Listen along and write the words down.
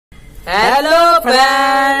Hello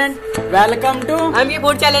friend, welcome to हम ये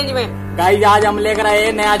food challenge में गाइस। आज हम लेकर आए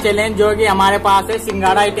हैं नया चैलेंज जो कि हमारे पास है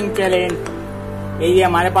सिंगाड़ा ईटिंग चैलेंज। ये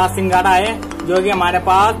हमारे पास सिंगाड़ा है जो कि हमारे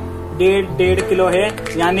पास डेढ़ किलो है,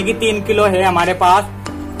 यानी कि 3 किलो है हमारे पास।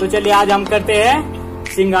 तो चलिए आज हम करते हैं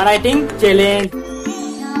सिंगाड़ा ईटिंग चैलेंज।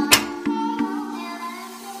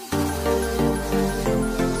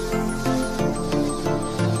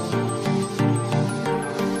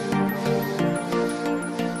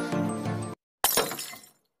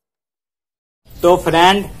 तो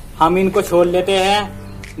फ्रेंड, हम इनको छोड़ लेते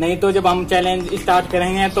हैं, नहीं तो जब हम चैलेंज स्टार्ट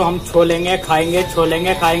करेंगे तो हम छोलेंगे खाएंगे,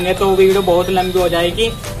 छोलेंगे खाएंगे तो वीडियो बहुत लंबी हो जाएगी।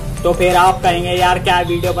 तो फिर आप कहेंगे यार क्या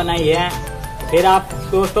वीडियो बनाई है, फिर आप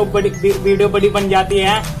दोस्तों वीडियो बड़ी बन जाती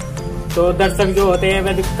है तो दर्शक जो होते हैं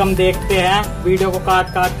वे कम देखते हैं, वीडियो को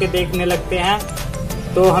काट काट के देखने लगते हैं।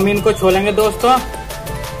 तो हम इनको छोलेंगे दोस्तों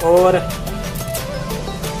और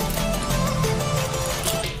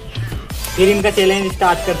फिर इनका चैलेंज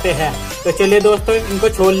स्टार्ट करते हैं। तो चलिए दोस्तों इनको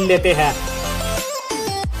छोल लेते हैं।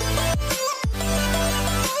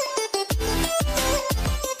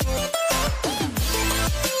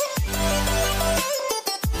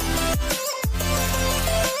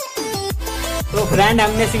 तो फ्रेंड,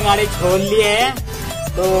 हमने सिंगाड़े छोल लिए हैं।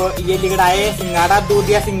 तो ये लिख रहा है सिंगाड़ा,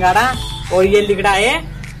 दूधिया सिंगाड़ा, और ये लिख रहा है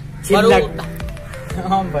छिल्लक।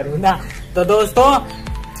 हाँ, बरूदा। तो दोस्तों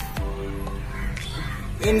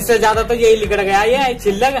इनसे ज्यादा तो यही लिख गया ये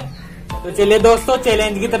छिल्लक। तो चलिए दोस्तों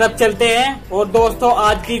चैलेंज की तरफ चलते हैं। और दोस्तों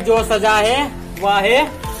आज की जो सजा है वह है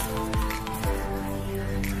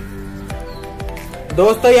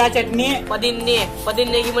दोस्तों यह चटनी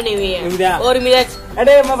पदीने की बनी हुई है और मिर्च।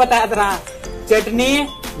 अरे मैं बताया था, चटनी,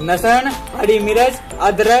 लहसुन, हरी मिर्च,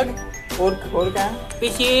 अदरक और क्या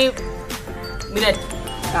पिसी मिर्च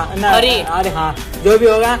अरे हाँ, जो भी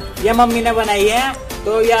होगा ये मम्मी ने बनाई है।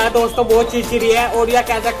 तो यह दोस्तों बहुत चिरचिरी है और यह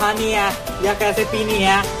कैसे खानी है या कैसे पीनी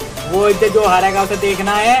है वो जो हारेगा उसे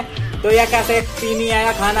देखना है। तो यह कैसे पीनी है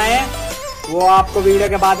या खाना है वो आपको वीडियो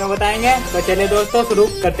के बाद में बताएंगे। तो चलिए दोस्तों शुरू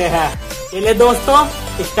करते हैं। चलिए दोस्तों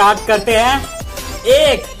स्टार्ट करते हैं।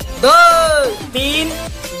 1 2 3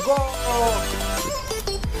 गो।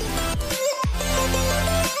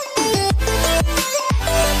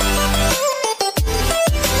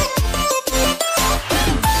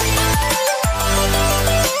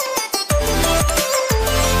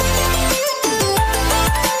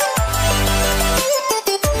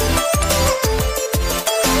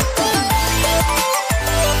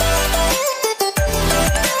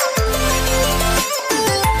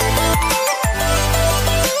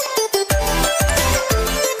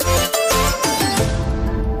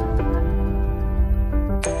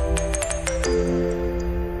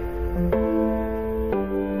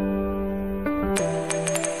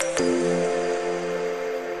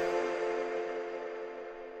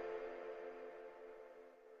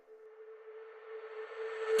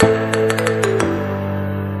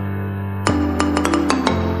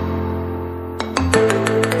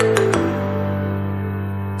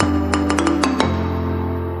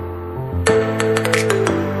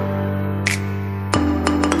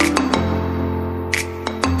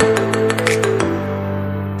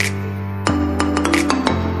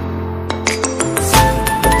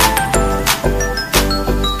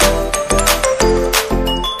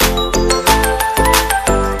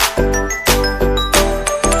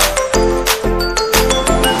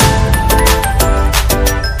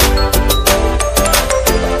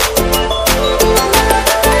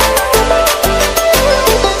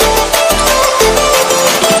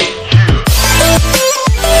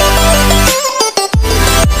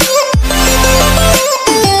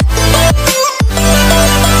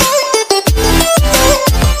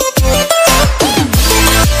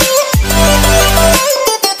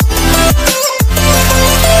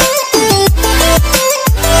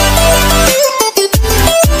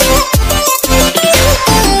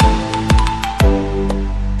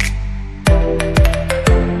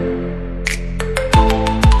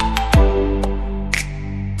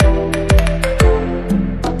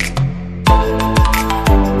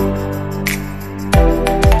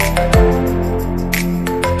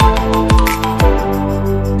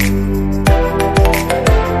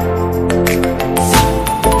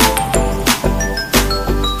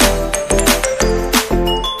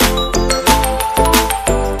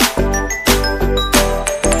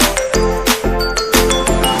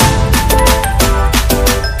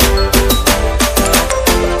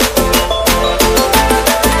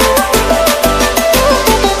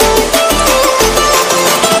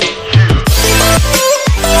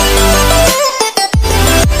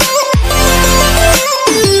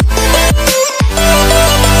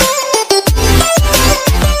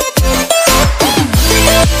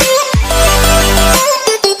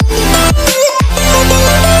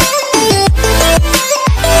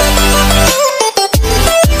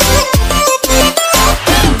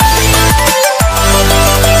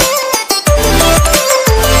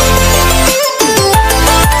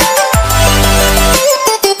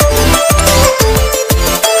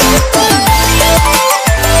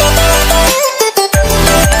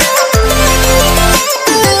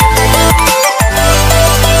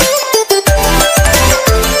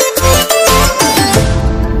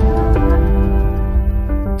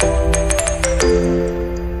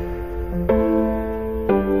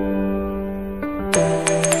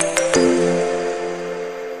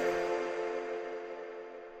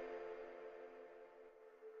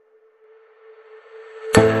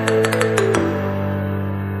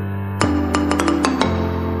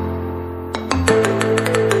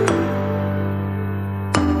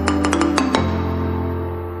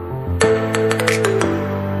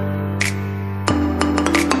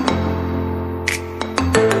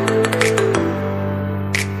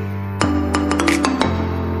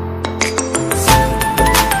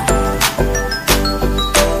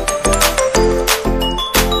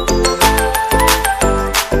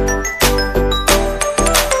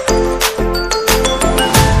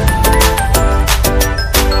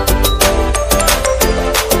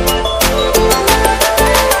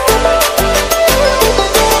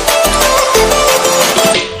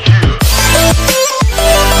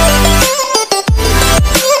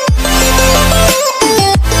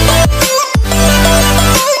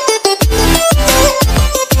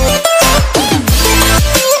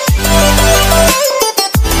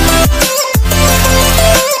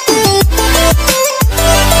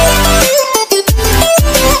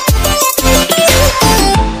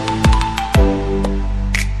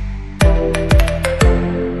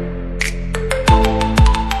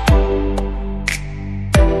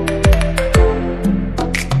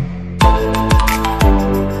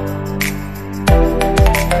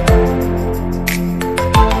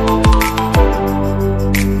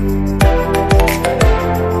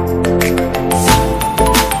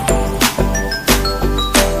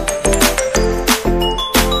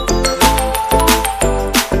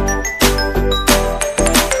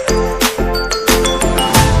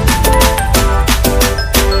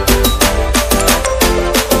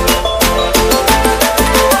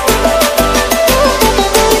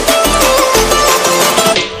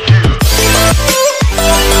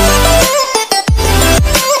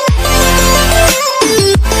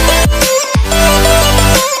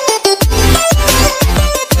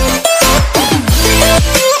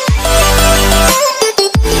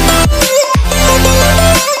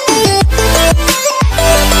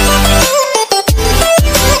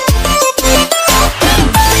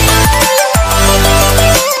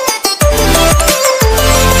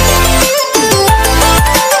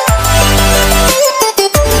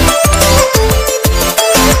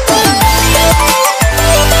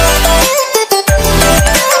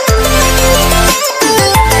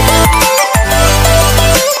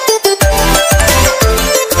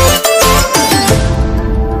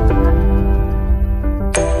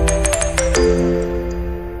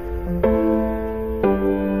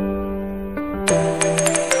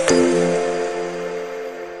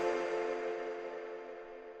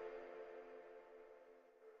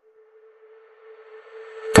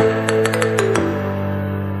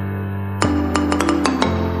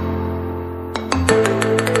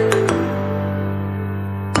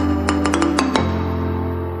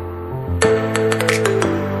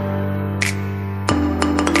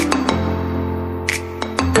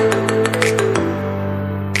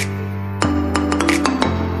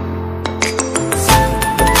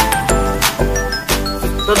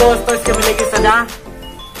 दोस्तों इसके मिलेगी सजा।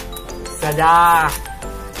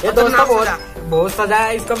 ये दोस्तों बहुत सजा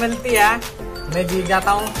इसको मिलती है। मैं जीत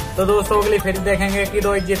जाता हूँ तो दोस्तों अगली फिर देखेंगे कि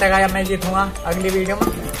रोहित जीतेगा या मैं जीतूंगा अगली वीडियो में।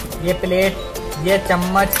 ये प्लेट, ये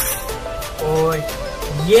चम्मच और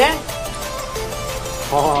ये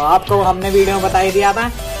आपको हमने वीडियो में बता ही दिया था,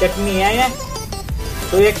 चटनी है ये।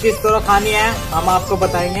 तो ये किस तरह खानी है हम आपको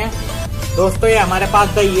बताएंगे दोस्तों। ये हमारे पास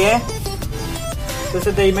दही है तो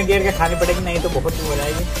इसे दही में घेर के खानी पड़ेगी, नहीं तो बहुत हो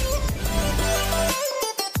जाएगी।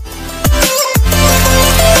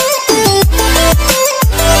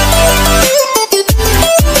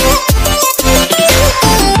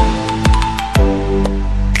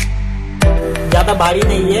 ज्यादा भारी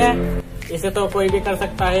नहीं है, इसे तो कोई भी कर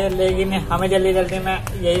सकता है, लेकिन हमें जल्दी जल्दी में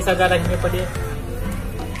यही सजा रखनी पड़ी।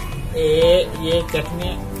 ये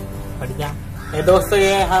चटनी बढ़िया ये दोस्तों,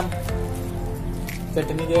 ये हम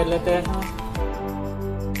चटनी घेर लेते हैं।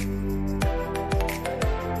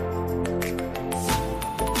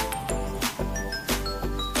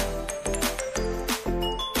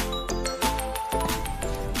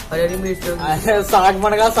 हरी मिर्च साग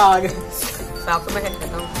बनेगा, साग तो मैं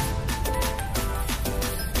खाता हूँ।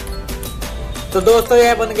 तो दोस्तों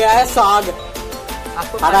ये बन गया है साग,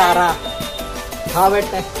 हरा हरा। खा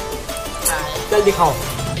बेटे, चल दिखाओ।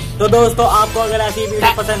 तो दोस्तों आपको अगर ऐसी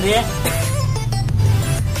वीडियो पसंद है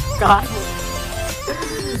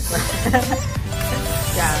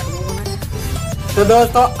तो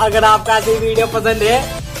दोस्तों अगर आपको ऐसी वीडियो पसंद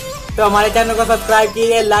है तो हमारे चैनल को सब्सक्राइब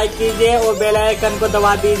कीजिए, लाइक कीजिए और बेल आइकन को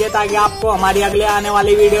दबा दीजिए ताकि आपको हमारी अगले आने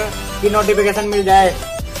वाली वीडियो की नोटिफिकेशन मिल जाए।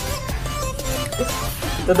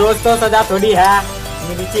 तो दोस्तों सजा थोड़ी है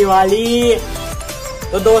मिर्ची वाली।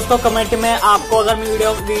 तो दोस्तों कमेंट में आपको अगर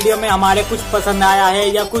वीडियो में हमारे कुछ पसंद आया है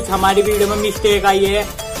या कुछ हमारी वीडियो में मिस्टेक आई है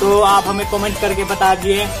तो आप हमें कमेंट करके बता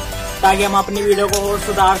दिए ताकि हम अपनी वीडियो को और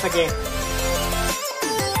सुधार सके।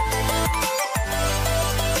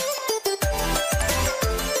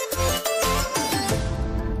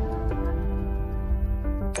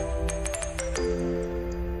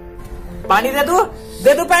 पानी दे दू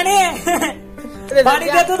पानी पानी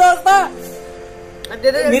दे दू दोस्तों।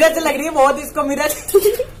 मिर्च लग रही है बहुत इसको, मिर्च।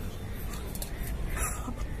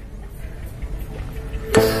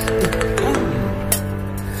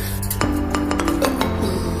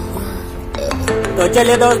 तो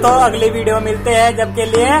चलिए दोस्तों अगली वीडियो में मिलते हैं, जब के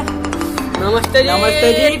लिए नमस्ते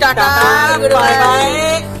जी, टाटा, बाय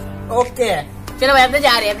बाय, ओके। चलो भाई अब तो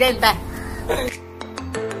जा रहे हैं, अब जानता है।